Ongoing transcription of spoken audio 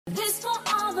This for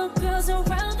all the girls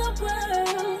around the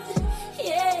world.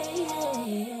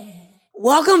 Yeah.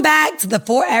 Welcome back to the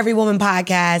For Every Woman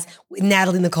podcast with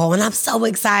Natalie Nicole. And I'm so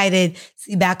excited to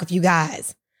be back with you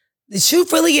guys. The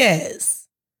truth really is,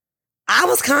 I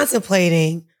was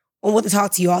contemplating on what to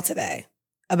talk to you all today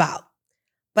about.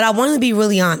 But I wanted to be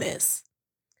really honest.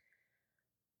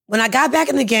 When I got back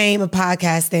in the game of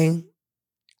podcasting,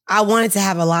 I wanted to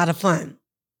have a lot of fun.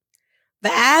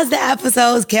 But as the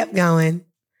episodes kept going,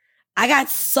 I got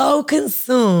so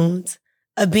consumed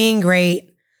of being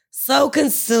great, so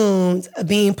consumed of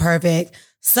being perfect,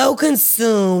 so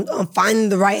consumed on finding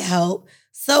the right help,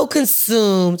 so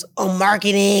consumed on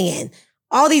marketing and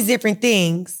all these different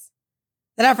things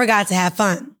that I forgot to have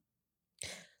fun.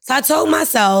 So I told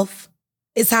myself,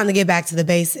 it's time to get back to the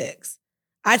basics.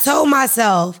 I told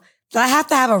myself that I have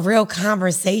to have a real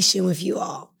conversation with you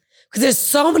all. Because there's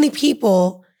so many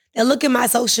people that look at my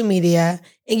social media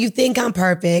and you think I'm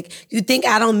perfect. You think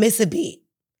I don't miss a beat.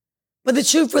 But the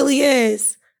truth really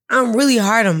is, I'm really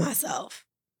hard on myself.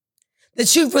 The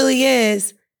truth really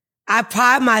is, I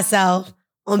pride myself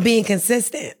on being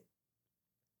consistent.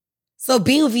 So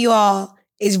being with you all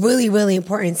is really, really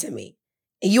important to me.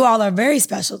 And you all are very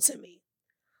special to me.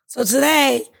 So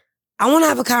today, I want to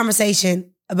have a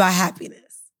conversation about happiness.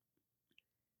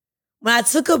 When I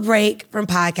took a break from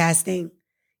podcasting,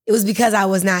 it was because I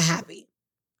was not happy.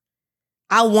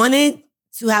 I wanted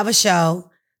to have a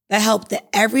show that helped the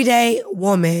everyday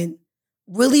woman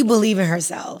really believe in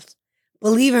herself,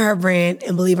 believe in her brand,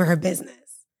 and believe in her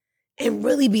business, and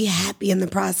really be happy in the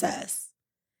process.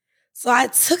 So I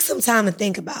took some time to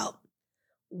think about,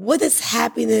 what does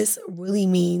happiness really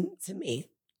mean to me?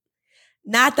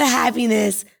 Not the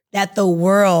happiness that the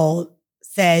world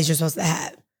says you're supposed to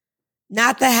have.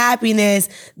 Not the happiness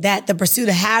that the pursuit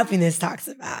of happiness talks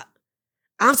about.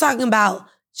 I'm talking about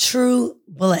true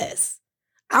bliss.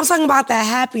 I'm talking about that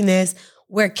happiness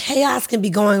where chaos can be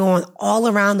going on all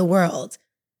around the world,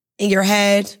 in your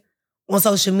head, on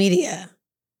social media.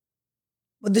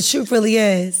 But the truth really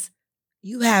is,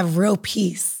 you have real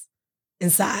peace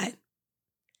inside.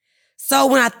 So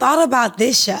when I thought about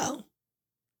this show,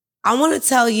 I want to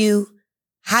tell you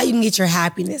how you can get your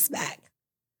happiness back.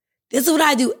 This is what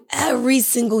I do every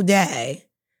single day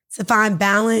to find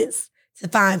balance, to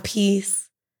find peace,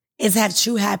 and to have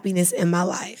true happiness in my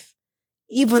life,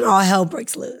 even when all hell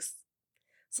breaks loose.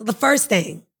 So the first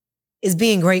thing is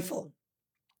being grateful.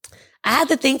 I had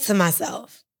to think to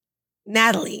myself,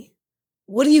 Natalie,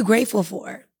 what are you grateful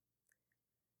for?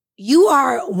 You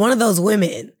are one of those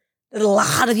women that a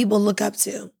lot of people look up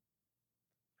to.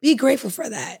 Be grateful for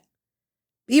that.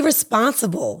 Be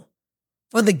responsible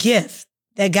for the gift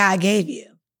that God gave you.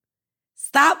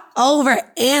 Stop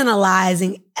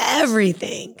overanalyzing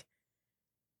everything.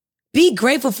 Be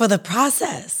grateful for the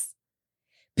process.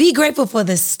 Be grateful for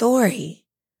the story.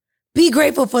 Be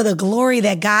grateful for the glory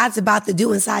that God's about to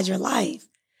do inside your life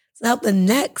to help the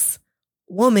next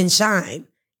woman shine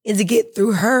and to get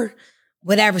through her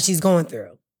whatever she's going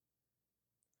through.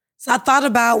 So I thought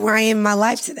about where I am in my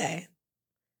life today.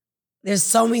 There's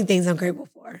so many things I'm grateful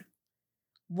for.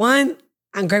 One,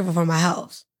 I'm grateful for my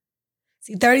health.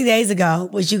 See, 30 days ago,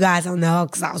 which you guys don't know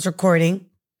because I was recording,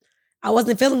 I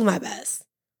wasn't feeling my best.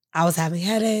 I was having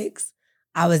headaches.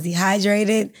 I was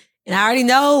dehydrated. And I already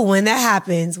know when that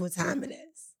happens, what time it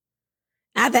is.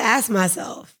 I have to ask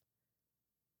myself,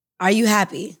 are you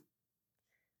happy?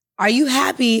 Are you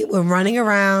happy with running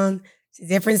around to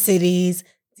different cities,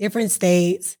 different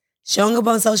states, showing up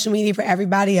on social media for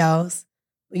everybody else,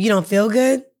 but you don't feel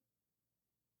good?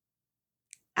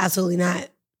 Absolutely not.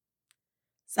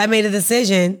 So I made a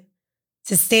decision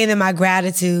to stand in my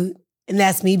gratitude, and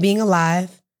that's me being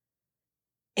alive,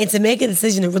 and to make a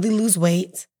decision to really lose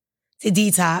weight, to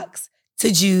detox,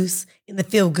 to juice, and to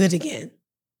feel good again.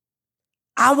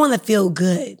 I want to feel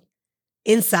good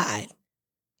inside,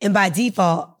 and by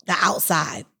default, the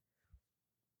outside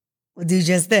will do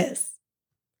just this.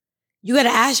 You got to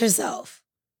ask yourself,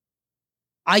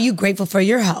 are you grateful for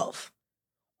your health?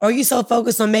 Or are you so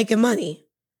focused on making money?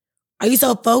 Are you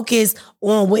so focused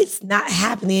on what's not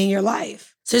happening in your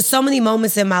life? So there's so many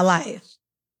moments in my life,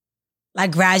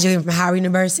 like graduating from Howard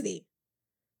University,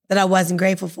 that I wasn't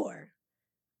grateful for.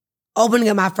 Opening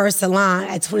up my first salon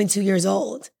at 22 years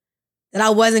old, that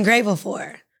I wasn't grateful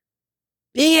for.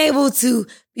 Being able to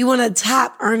be one of the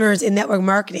top earners in network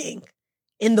marketing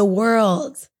in the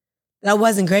world, that I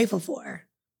wasn't grateful for.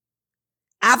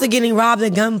 After getting robbed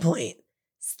at gunpoint,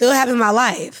 still having my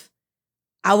life,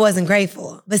 I wasn't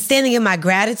grateful. But standing in my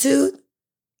gratitude,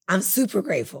 I'm super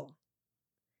grateful.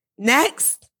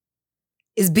 Next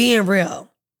is being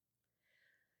real.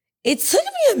 It took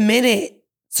me a minute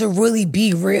to really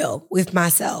be real with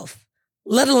myself,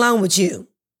 let alone with you.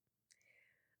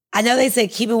 I know they say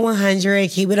keep it 100,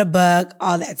 keep it a buck,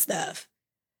 all that stuff.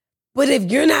 But if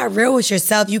you're not real with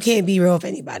yourself, you can't be real with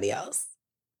anybody else.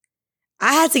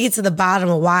 I had to get to the bottom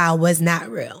of why I was not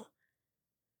real.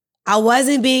 I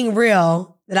wasn't being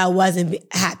real that I wasn't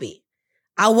happy.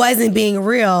 I wasn't being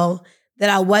real that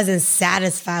I wasn't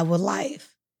satisfied with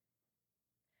life.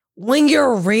 When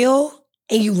you're real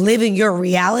and you live in your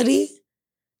reality,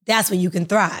 that's when you can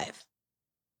thrive.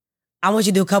 I want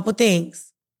you to do a couple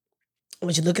things. I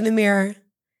want you to look in the mirror.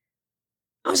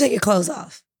 I want you to take your clothes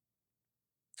off.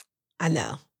 I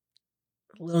know,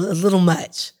 a little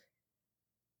much.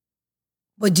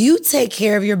 But do you take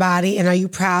care of your body and are you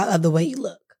proud of the way you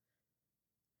look?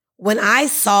 When I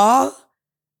saw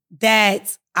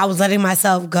that I was letting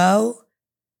myself go,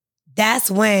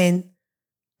 that's when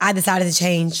I decided to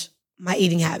change my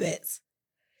eating habits.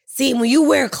 See, when you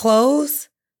wear clothes,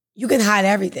 you can hide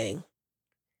everything.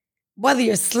 Whether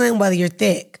you're slim, whether you're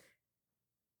thick,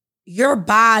 your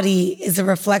body is a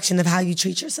reflection of how you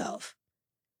treat yourself.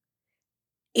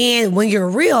 And when you're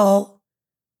real,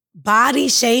 body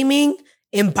shaming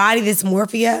and body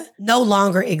dysmorphia no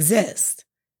longer exist.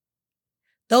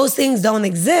 Those things don't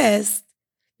exist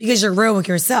because you're real with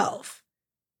yourself.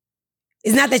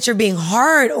 It's not that you're being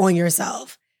hard on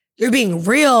yourself. You're being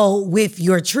real with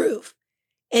your truth.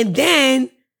 And then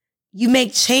you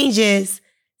make changes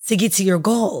to get to your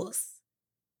goals.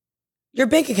 Your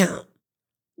bank account.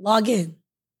 Log in.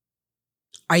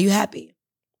 Are you happy?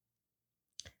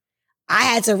 I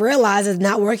had to realize it's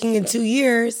not working in 2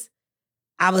 years.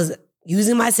 I was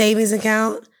using my savings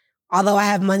account. Although I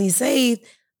have money saved,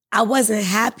 I wasn't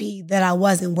happy that I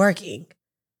wasn't working.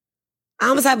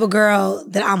 I'm the type of girl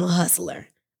that I'm a hustler.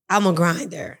 I'm a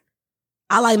grinder.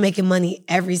 I like making money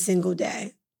every single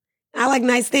day. I like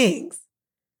nice things.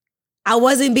 I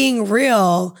wasn't being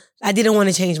real. I didn't want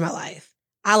to change my life.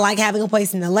 I like having a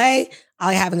place in LA. I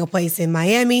like having a place in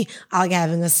Miami. I like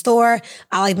having a store.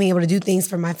 I like being able to do things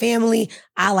for my family.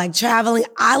 I like traveling.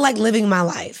 I like living my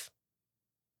life.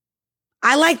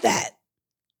 I like that.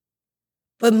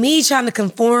 But me trying to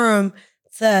conform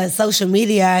to social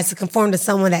media, to conform to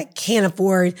someone that can't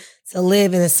afford to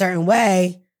live in a certain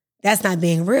way, that's not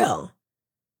being real.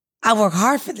 I work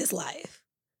hard for this life.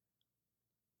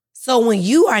 So when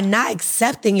you are not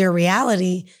accepting your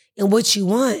reality and what you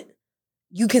want,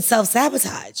 you can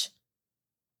self-sabotage.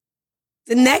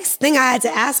 The next thing I had to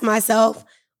ask myself,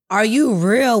 are you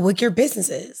real with your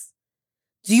businesses?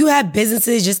 Do you have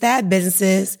businesses just to have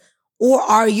businesses, or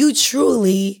are you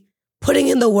truly putting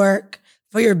in the work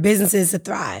for your businesses to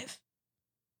thrive?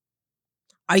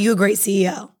 Are you a great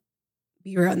CEO?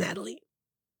 Be real, Natalie.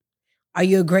 Are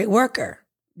you a great worker?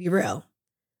 Be real.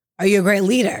 Are you a great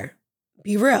leader?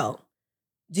 Be real.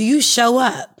 Do you show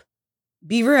up?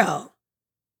 Be real.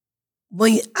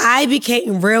 When I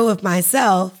became real with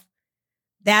myself,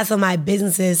 that's when my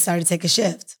businesses started to take a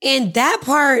shift. And that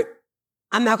part,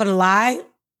 I'm not going to lie,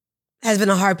 has been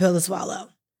a hard pill to swallow.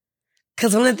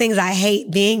 Because one of the things I hate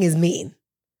being is mean.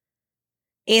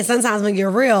 And sometimes when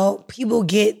you're real, people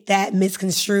get that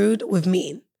misconstrued with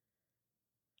mean.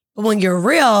 But when you're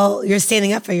real, you're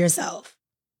standing up for yourself.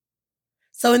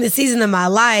 So in the season of my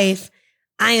life,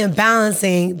 I am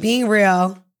balancing being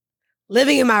real,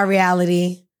 living in my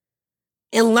reality,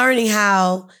 and learning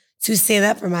how to stand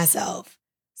up for myself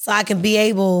so I can be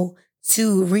able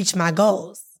to reach my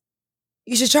goals.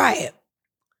 You should try it.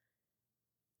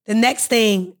 The next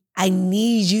thing I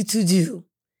need you to do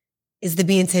is to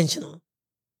be intentional.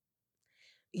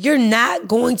 You're not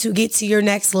going to get to your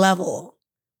next level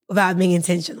without being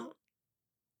intentional.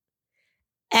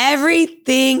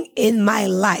 Everything in my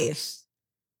life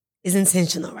is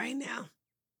intentional right now.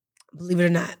 Believe it or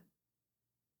not.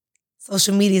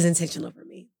 Social media is intentional for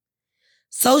me.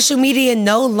 Social media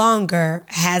no longer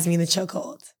has me in the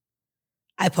chokehold.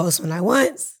 I post when I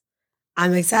want.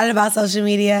 I'm excited about social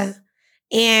media.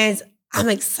 And I'm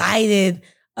excited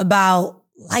about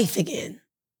life again.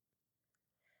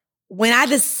 When I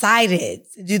decided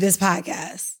to do this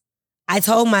podcast, I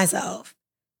told myself,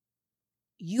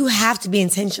 you have to be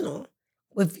intentional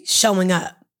with showing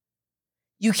up.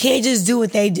 You can't just do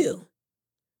what they do.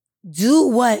 Do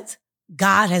what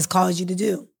God has called you to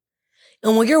do.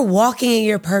 And when you're walking in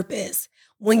your purpose,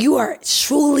 when you are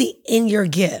truly in your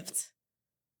gift,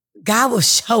 God will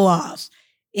show off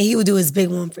and he will do his big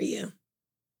one for you.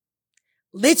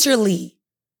 Literally,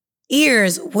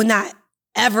 ears will not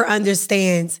ever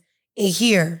understand and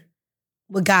hear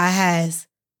what God has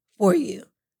for you.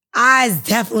 Eyes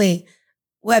definitely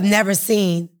will have never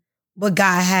seen what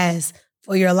God has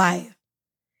for your life.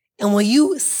 And when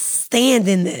you stand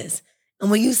in this,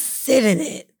 and when you sit in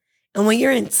it, and when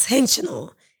you're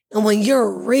intentional, and when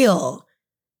you're real,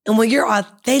 and when you're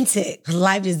authentic,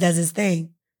 life just does its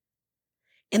thing.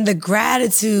 And the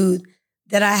gratitude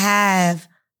that I have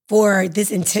for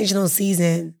this intentional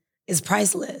season is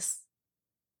priceless.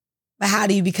 But how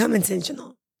do you become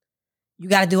intentional? You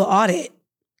got to do an audit.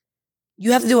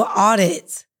 You have to do an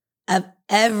audit of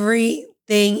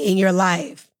everything in your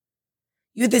life.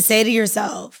 You have to say to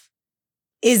yourself,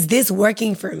 is this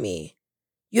working for me?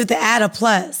 You have to add a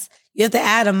plus. You have to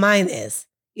add a minus.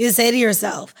 You have to say to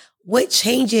yourself, what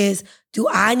changes do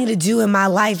I need to do in my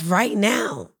life right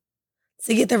now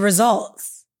to get the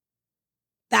results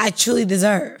that I truly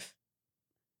deserve,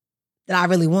 that I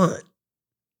really want?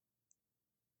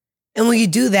 And when you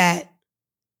do that,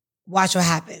 watch what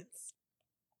happens.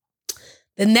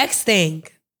 The next thing,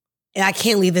 and I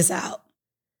can't leave this out,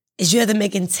 is you have to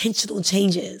make intentional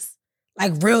changes,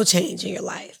 like real change in your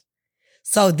life.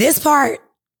 So this part,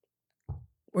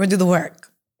 we're gonna do the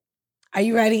work. Are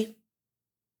you ready?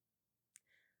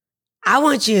 I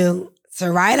want you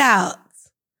to write out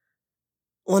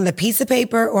on the piece of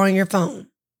paper or on your phone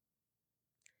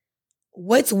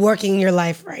what's working in your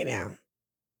life right now.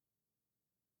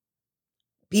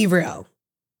 Be real.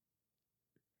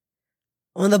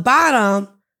 On the bottom,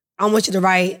 I want you to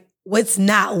write what's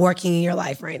not working in your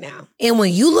life right now. And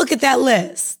when you look at that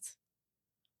list,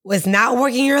 what's not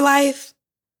working in your life,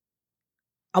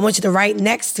 I want you to write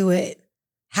next to it,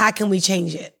 how can we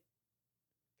change it?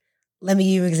 Let me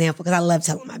give you an example because I love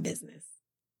telling my business.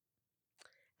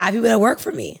 I have people that work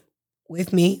for me,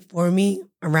 with me, for me,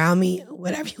 around me,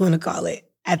 whatever you want to call it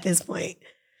at this point.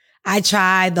 I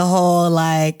tried the whole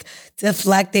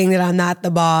deflecting that I'm not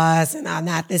the boss and I'm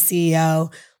not the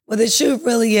CEO. Well, the truth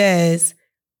really is,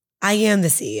 I am the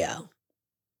CEO.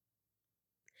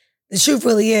 The truth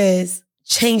really is,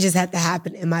 changes have to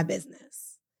happen in my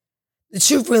business. The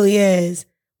truth really is,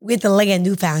 we have to lay a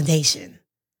new foundation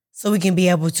so we can be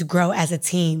able to grow as a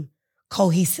team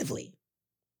cohesively.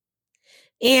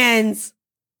 And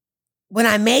when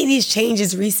I made these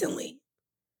changes recently,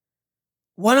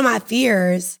 one of my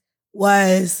fears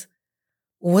was,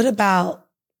 what about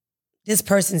this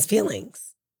person's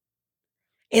feelings?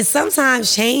 And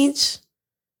sometimes change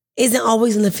isn't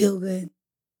always going to feel good.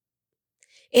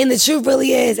 And the truth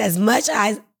really is, as much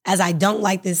as I don't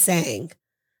like this saying,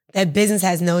 that business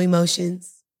has no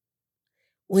emotions,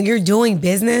 when you're doing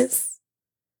business,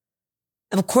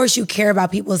 of course you care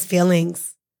about people's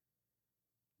feelings,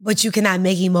 but you cannot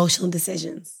make emotional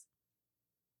decisions.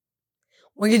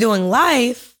 When you're doing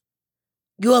life,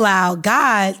 you allow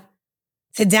God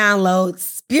to download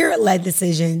spirit-led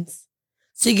decisions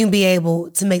so you can be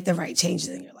able to make the right changes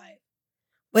in your life.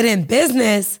 But in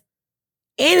business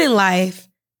and in life,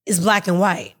 it's black and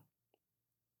white.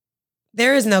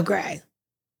 There is no gray.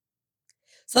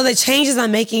 So the changes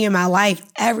I'm making in my life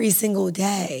every single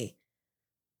day,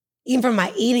 even from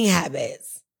my eating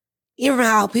habits, even from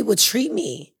how people treat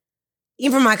me,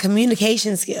 even from my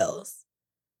communication skills,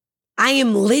 I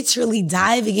am literally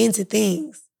diving into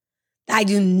things that I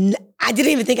didn't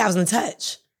even think I was going to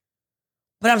touch.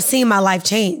 But I'm seeing my life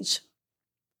change.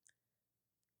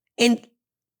 And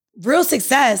real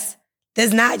success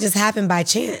does not just happen by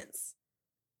chance.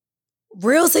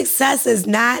 Real success does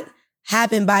not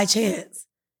happen by chance.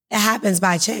 It happens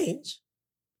by change.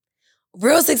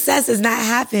 Real success does not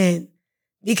happen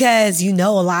because you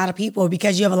know a lot of people or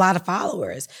because you have a lot of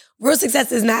followers. Real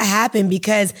success does not happen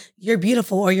because you're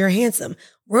beautiful or you're handsome.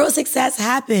 Real success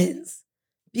happens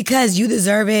because you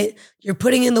deserve it, you're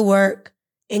putting in the work,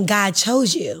 and God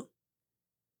chose you.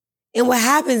 And what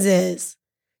happens is,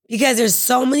 because there's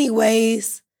so many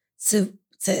ways to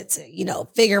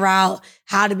figure out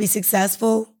how to be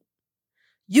successful,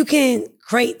 you can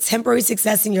create temporary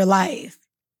success in your life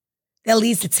that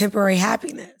leads to temporary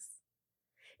happiness.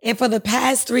 And for the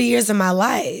past 3 years of my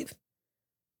life,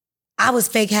 I was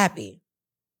fake happy.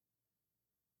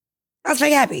 I was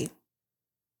fake happy.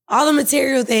 All the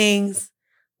material things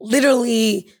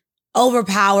literally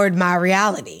overpowered my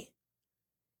reality.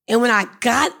 And when I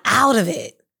got out of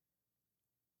it,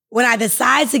 when I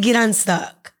decided to get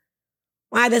unstuck,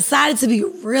 when I decided to be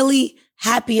really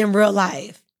happy in real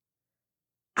life,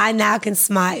 I now can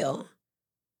smile.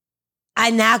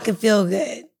 I now can feel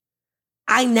good.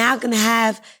 I now can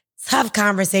have tough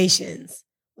conversations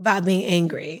without being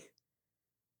angry.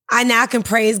 I now can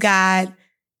praise God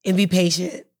and be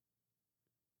patient.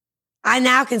 I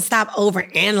now can stop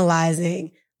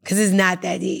overanalyzing because it's not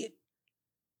that deep.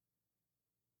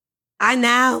 I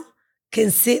now can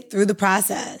sit through the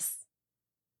process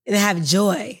and have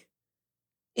joy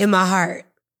in my heart,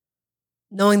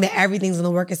 knowing that everything's going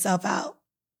to work itself out.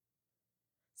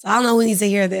 So I don't know who needs to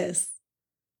hear this,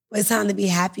 but it's time to be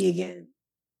happy again.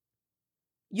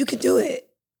 You can do it,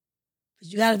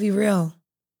 but you got to be real.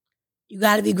 You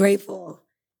got to be grateful.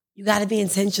 You got to be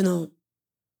intentional.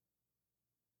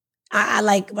 I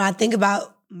like, when I think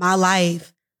about my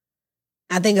life,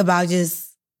 I think about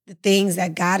just the things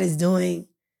that God is doing.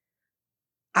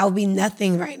 I would be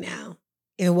nothing right now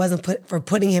if it wasn't for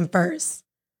putting him first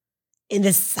and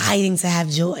deciding to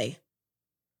have joy.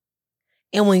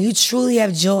 And when you truly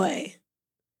have joy,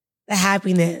 the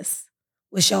happiness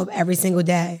will show up every single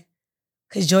day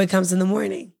because joy comes in the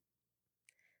morning.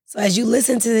 So as you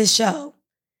listen to this show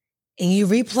and you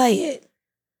replay it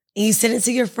and you send it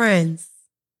to your friends,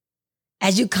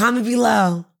 as you comment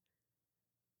below,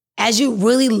 as you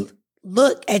really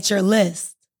look at your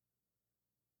list,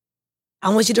 I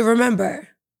want you to remember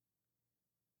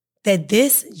that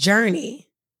this journey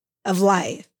of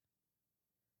life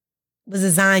was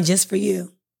designed just for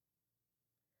you.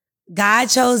 God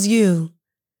chose you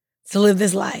to live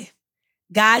this life.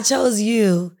 God chose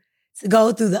you to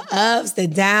go through the ups, the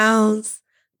downs,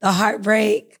 the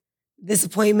heartbreak,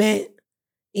 disappointment.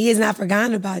 He has not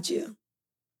forgotten about you.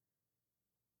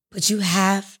 But you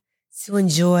have to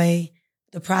enjoy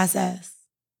the process.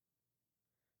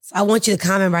 So I want you to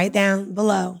comment right down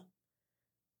below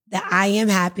that I am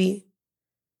happy.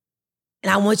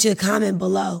 And I want you to comment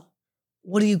below,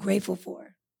 what are you grateful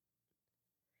for?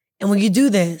 And when you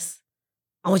do this,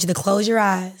 I want you to close your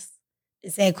eyes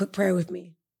and say a quick prayer with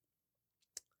me.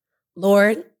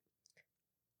 Lord,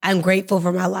 I'm grateful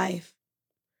for my life.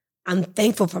 I'm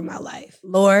thankful for my life.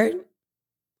 Lord,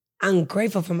 I'm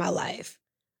grateful for my life.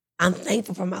 I'm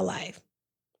thankful for my life.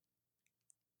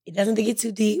 It doesn't have to get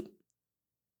too deep.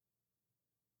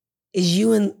 It's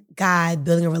you and God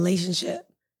building a relationship.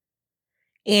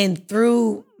 And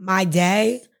through my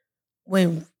day,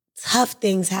 when tough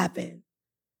things happen,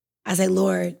 I say,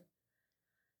 Lord,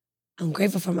 I'm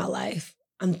grateful for my life.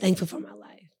 I'm thankful for my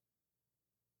life.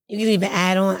 You can even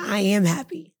add on, I am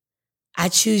happy. I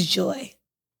choose joy.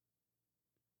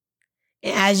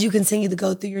 And as you continue to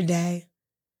go through your day,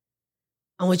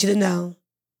 I want you to know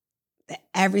that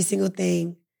every single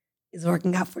thing is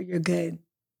working out for your good.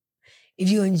 If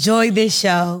you enjoyed this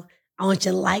show, I want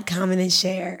you to like, comment, and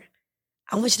share.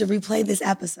 I want you to replay this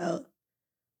episode.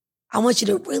 I want you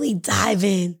to really dive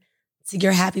in to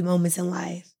your happy moments in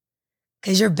life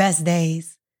because your best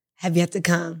days have yet to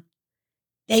come.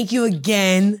 Thank you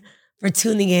again for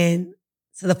tuning in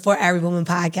to the For Every Woman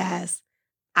podcast.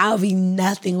 I'll be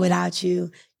nothing without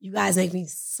you. You guys make me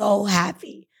so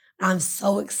happy. I'm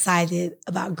so excited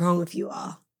about growing with you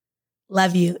all.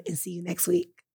 Love you and see you next week.